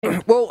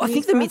Well, I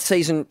think the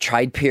mid-season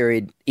trade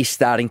period is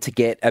starting to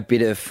get a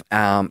bit of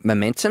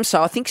momentum.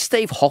 So I think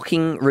Steve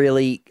Hocking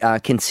really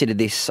considered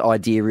this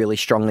idea really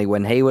strongly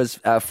when he was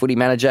footy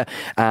manager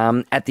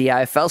at the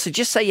AFL. So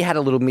just say you had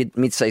a little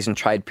mid-season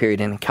trade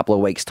period in a couple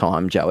of weeks'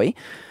 time, Joey.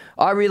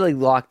 I really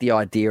like the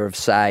idea of,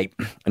 say,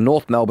 a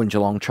North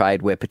Melbourne-Geelong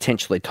trade where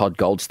potentially Todd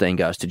Goldstein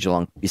goes to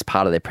Geelong is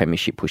part of their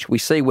premiership push. We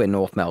see where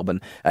North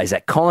Melbourne is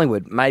at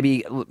Collingwood.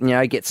 Maybe,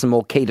 get some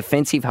more key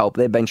defensive help.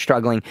 They've been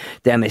struggling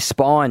down their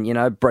spine.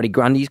 Brody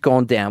Grundy's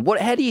gone down.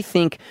 How do you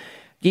think?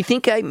 Do you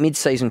think a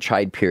mid-season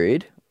trade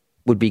period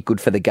would be good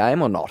for the game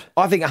or not?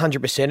 I think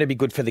 100% would be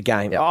good for the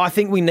game. Yep. I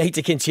think we need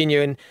to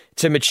continue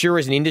to mature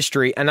as an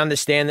industry and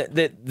understand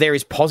that there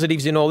is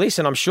positives in all this.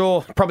 And I'm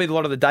sure probably a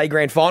lot of the day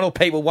grand final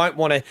people won't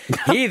want to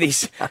hear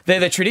this. They're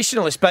the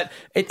traditionalists. But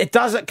it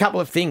does a couple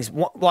of things.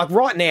 Like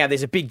right now,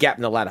 there's a big gap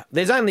in the ladder.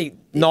 There's only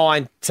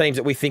 9 teams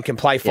that we think can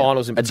play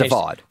finals. And a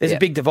divide. There's a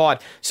big divide.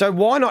 So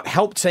why not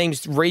help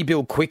teams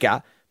rebuild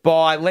quicker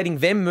by letting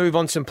them move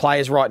on some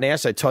players right now?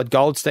 So Todd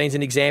Goldstein's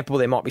an example.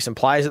 There might be some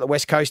players at the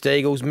West Coast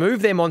Eagles.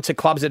 Move them on to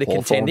clubs that are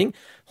contending.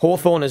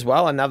 Hawthorn as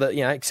well, another,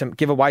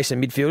 give away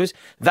some midfielders.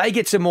 They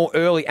get some more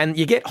early, and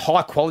you get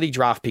high-quality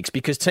draft picks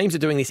because teams are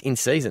doing this in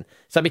season.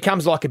 So it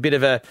becomes like a bit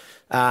of a,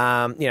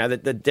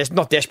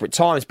 not desperate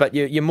times, but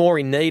you're more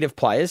in need of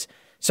players.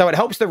 So it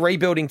helps the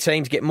rebuilding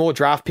teams get more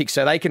draft picks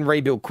so they can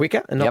rebuild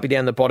quicker and not be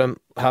down the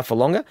bottom half for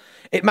longer.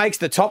 It makes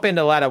the top end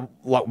of the ladder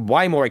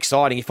way more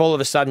exciting. If all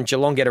of a sudden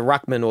Geelong get a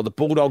ruckman or the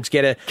Bulldogs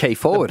get a key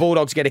forward,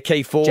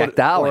 Jack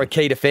Darling, or a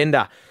key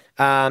defender.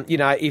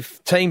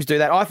 If teams do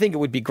that, I think it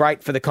would be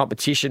great for the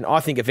competition. I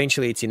think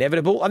eventually it's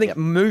inevitable. I think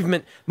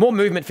more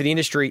movement for the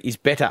industry is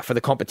better for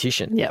the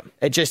competition. Yep.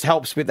 It just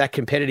helps with that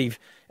competitive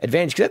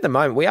advantage because at the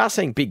moment we are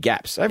seeing big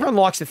gaps. Everyone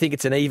likes to think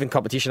it's an even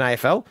competition,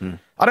 AFL.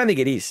 I don't think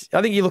it is.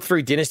 I think you look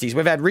through dynasties.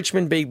 We've had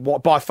Richmond be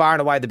by far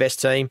and away the best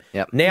team.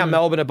 Yep. Now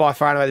Melbourne are by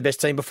far and away the best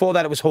team. Before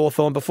that it was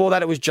Hawthorn. Before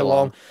that it was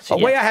Geelong.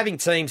 But we are having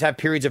teams have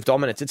periods of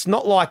dominance. It's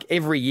not like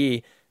every year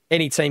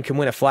any team can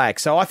win a flag.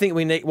 So I think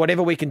we need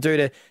whatever we can do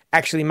to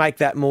actually make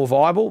that more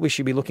viable. We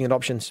should be looking at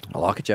options. I like it, Joe.